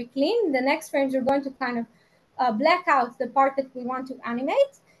is going to be clean. The next frames are going to kind of black out the part that we want to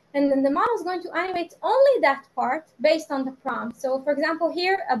animate. And then the model is going to animate only that part based on the prompt. So for example,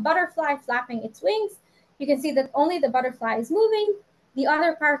 here, a butterfly flapping its wings. You can see that only the butterfly is moving. The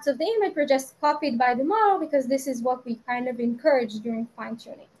other parts of the image were just copied by the model because this is what we kind of encourage during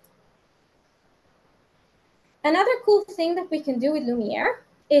fine-tuning. Another cool thing that we can do with Lumiere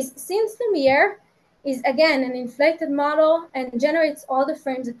is, since Lumiere is, again, an inflated model and generates all the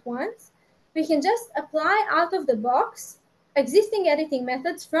frames at once, we can just apply out of the box existing editing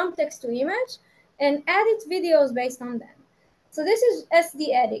methods from text to image and edit videos based on them. So this is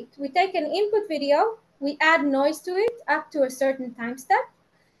SD edit. We take an input video, we add noise to it up to a certain time step,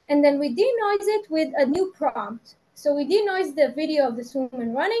 and then we denoise it with a new prompt. So we denoise the video of this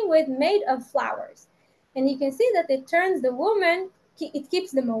woman running with made of flowers. And you can see that it turns the woman, it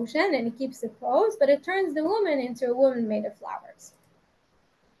keeps the motion and it keeps the pose, but it turns the woman into a woman made of flowers.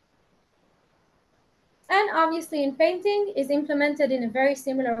 And obviously in painting is implemented in a very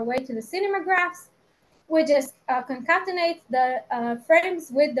similar way to the cinemagraphs. We just concatenate the frames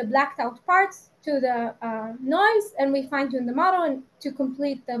with the blacked out parts to the noise, and we fine tune the model to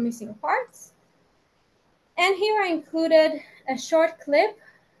complete the missing parts. And here I included a short clip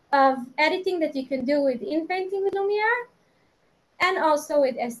of editing that you can do with in-painting with Lumiere and also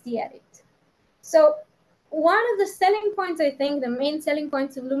with SD Edit. So one of the selling points, I think, the main selling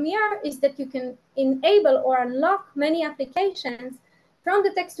points of Lumiere is that you can enable or unlock many applications from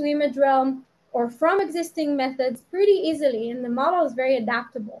the text-to-image realm or from existing methods pretty easily, and the model is very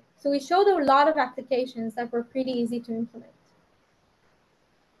adaptable. So we showed a lot of applications that were pretty easy to implement.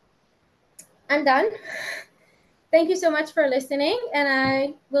 I'm done. Thank you so much for listening, and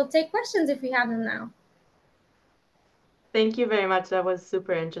I will take questions if you have them now. Thank you very much. That was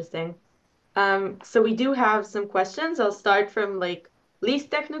super interesting. So we do have some questions. I'll start from like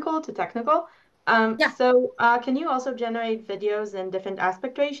least technical to technical. So can you also generate videos in different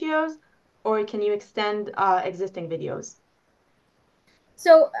aspect ratios, or can you extend existing videos?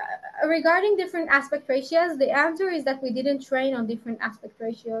 So regarding different aspect ratios, the answer is that we didn't train on different aspect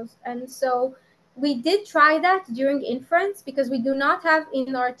ratios. And so we did try that during inference because we do not have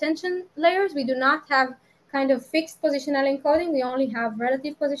in our attention layers, we do not have kind of fixed positional encoding. We only have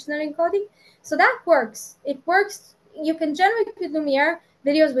relative positional encoding. So that works. It works. You can generate with Lumiere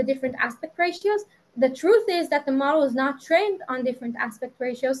videos with different aspect ratios. The truth is that the model is not trained on different aspect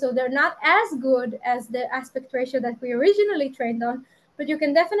ratios, so they're not as good as the aspect ratio that we originally trained on. But you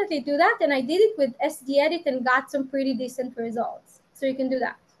can definitely do that. And I did it with SD Edit and got some pretty decent results. So you can do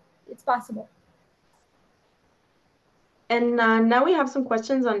that. It's possible. And now we have some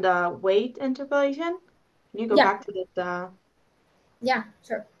questions on the weight interpolation. Can you go back to that? Yeah,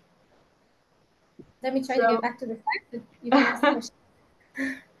 sure. Let me try to get back to the slide, but you can ask the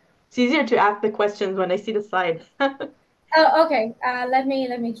question. It's easier to ask the questions when I see the slide. Oh, okay. Let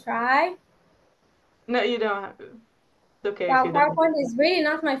me try. No, you don't have to. It's okay Wow, if you don't. PowerPoint is really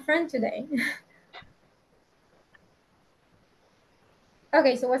not my friend today.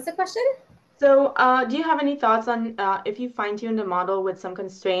 Okay, so what's the question? So do you have any thoughts on if you fine-tune the model with some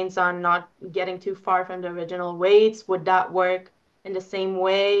constraints on not getting too far from the original weights, would that work in the same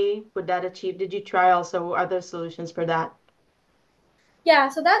way? Would that achieve? Did you try also other solutions for that? Yeah,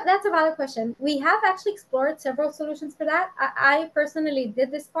 so that's a valid question. We have actually explored several solutions for that. I personally did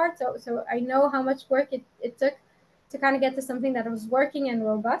this part, so I know how much work it took to kind of get to something that was working and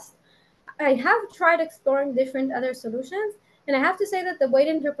robust. I have tried exploring different other solutions, and I have to say that the weight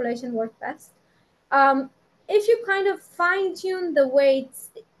interpolation worked best. If you kind of fine-tune the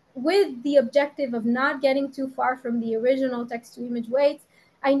weights with the objective of not getting too far from the original text-to-image weights,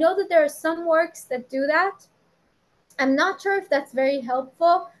 I know that there are some works that do that. I'm not sure if that's very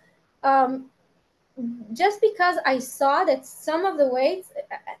helpful. Just because I saw that some of the weights,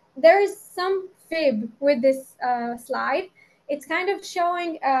 there is some fib with this slide. It's kind of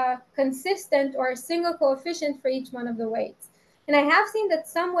showing a consistent or a single coefficient for each one of the weights. And I have seen that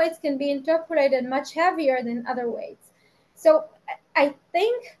some weights can be interpolated much heavier than other weights. So I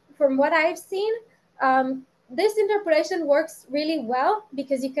think from what I've seen, This interpolation works really well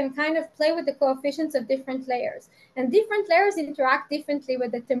because you can kind of play with the coefficients of different layers, and different layers interact differently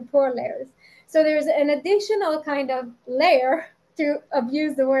with the temporal layers. So there's an additional kind of layer, to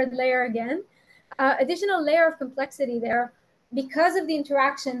abuse the word layer again, additional layer of complexity there because of the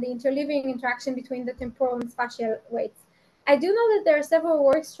interaction, the interleaving interaction between the temporal and spatial weights. I do know that there are several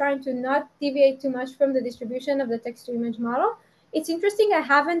works trying to not deviate too much from the distribution of the text-to-image model. It's interesting. I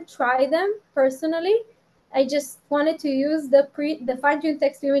haven't tried them personally. I just wanted to use the fine-tuned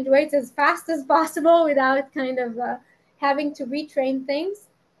text-to-image weights as fast as possible without kind of having to retrain things.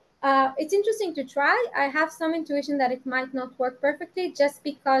 It's interesting to try. I have some intuition that it might not work perfectly just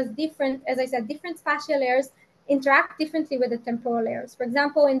because different, as I said, different spatial layers interact differently with the temporal layers. For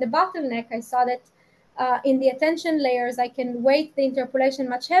example, in the bottleneck, I saw that in the attention layers, I can weight the interpolation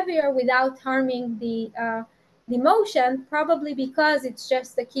much heavier without harming the motion, probably because it's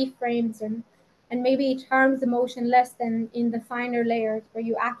just the keyframes, and maybe it harms the motion less than in the finer layers where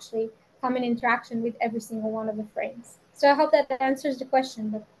you actually come in interaction with every single one of the frames. So I hope that answers the question,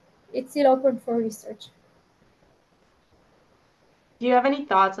 but it's still open for research. Do you have any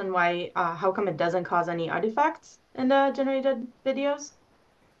thoughts on why, how come it doesn't cause any artifacts in the generated videos?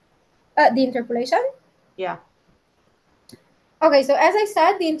 The interpolation? Yeah. Okay, so as I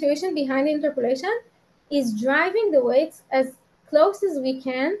said, the intuition behind the interpolation is driving the weights as close as we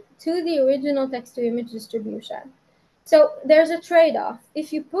can to the original text-to-image distribution. So there's a trade-off.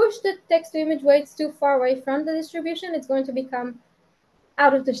 If you push the text-to-image weights too far away from the distribution, it's going to become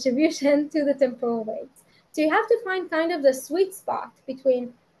out of distribution to the temporal weights. So you have to find kind of the sweet spot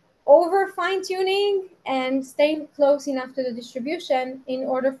between over fine-tuning and staying close enough to the distribution in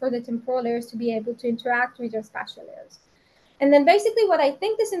order for the temporal layers to be able to interact with your spatial layers. And then basically what I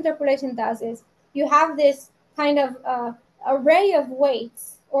think this interpolation does is you have this kind of array of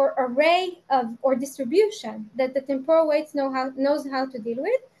weights or array of or distribution that the temporal weights knows how to deal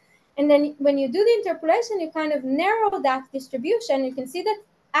with. And then when you do the interpolation, you kind of narrow that distribution. You can see that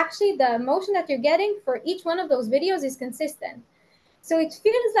actually the motion that you're getting for each one of those videos is consistent. So it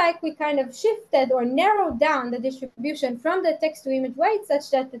feels like we kind of shifted or narrowed down the distribution from the text to image weight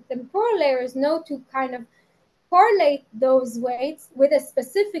such that the temporal layers know to kind of correlate those weights with a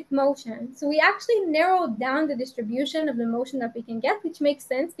specific motion. So we actually narrowed down the distribution of the motion that we can get, which makes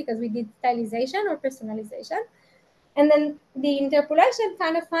sense because we did stylization or personalization. And then the interpolation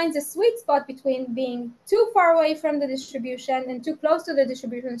kind of finds a sweet spot between being too far away from the distribution and too close to the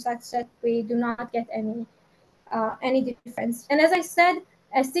distribution such that we do not get any difference. And as I said,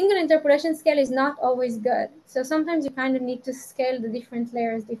 a single interpolation scale is not always good. So sometimes you kind of need to scale the different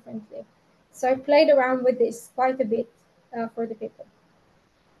layers differently. So I played around with this quite a bit for the paper.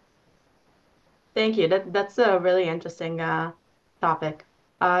 Thank you. That's a really interesting topic.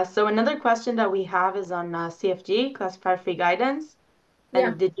 So another question that we have is on CFG, classifier free guidance. And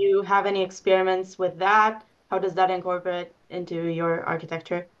Yeah. did you have any experiments with that? How does that incorporate into your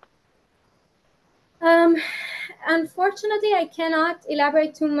architecture? Unfortunately, I cannot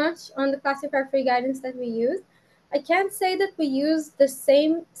elaborate too much on the classifier free guidance that we use. I can say that we use the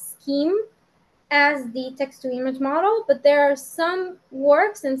same scheme as the text-to-image model, but there are some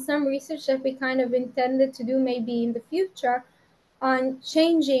works and some research that we kind of intended to do maybe in the future on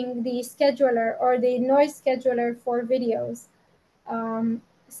changing the scheduler or the noise scheduler for videos,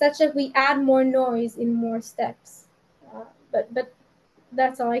 such that we add more noise in more steps. But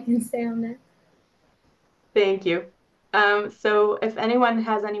that's all I can say on that. Thank you. So if anyone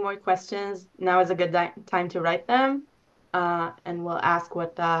has any more questions, now is a good time to write them, and we'll ask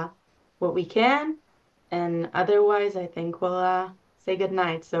what we can. And otherwise, I think we'll say good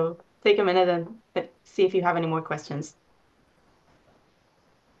night. So take a minute and see if you have any more questions.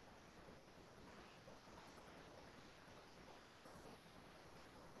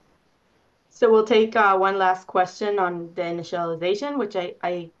 So we'll take one last question on the initialization, which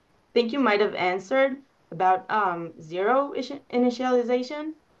I think you might have answered about zero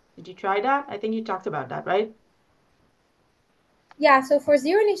initialization. Did you try that? I think you talked about that, right? Yeah, so for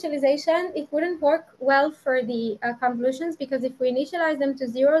zero initialization, it wouldn't work well for the convolutions because if we initialize them to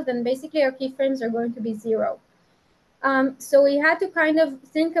zero, then basically our keyframes are going to be zero. So we had to kind of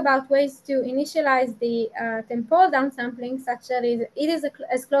think about ways to initialize the temporal downsampling such that it is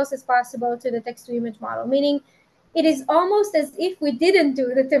as close as possible to the text-to-image model, meaning it is almost as if we didn't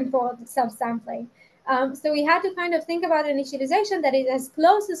do the temporal subsampling. So we had to kind of think about initialization that is as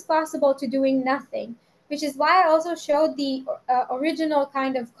close as possible to doing nothing, which is why I also showed the original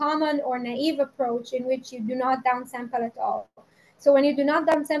kind of common or naive approach in which you do not downsample at all. So when you do not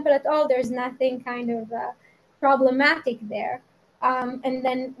downsample at all, there's nothing kind of problematic there. And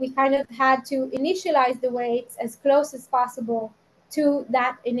then we kind of had to initialize the weights as close as possible to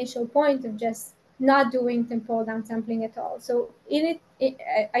that initial point of just not doing temporal downsampling at all. So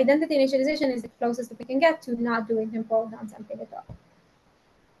identity initialization is the closest that we can get to not doing temporal downsampling at all.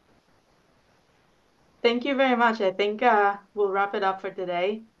 Thank you very much. I think we'll wrap it up for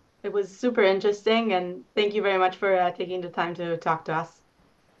today. It was super interesting, and thank you very much for taking the time to talk to us.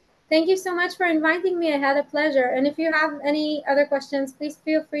 Thank you so much for inviting me. I had a pleasure. And if you have any other questions, please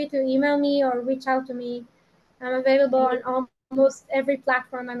feel free to email me or reach out to me. I'm available on almost every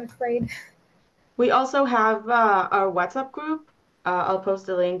platform, I'm afraid. We also have our WhatsApp group. I'll post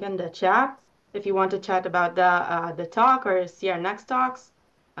the link in the chat. If you want to chat about the talk or see our next talks,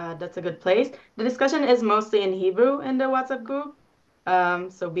 that's a good place. The discussion is mostly in Hebrew in the WhatsApp group,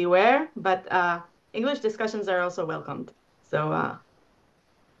 so beware. But English discussions are also welcomed. So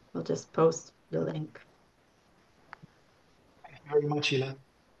we'll just post the link. Thank you very much, Hila.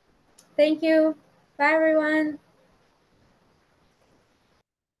 Thank you. Bye, everyone.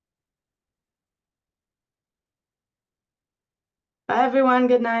 Bye, everyone.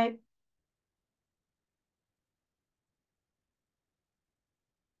 Good night.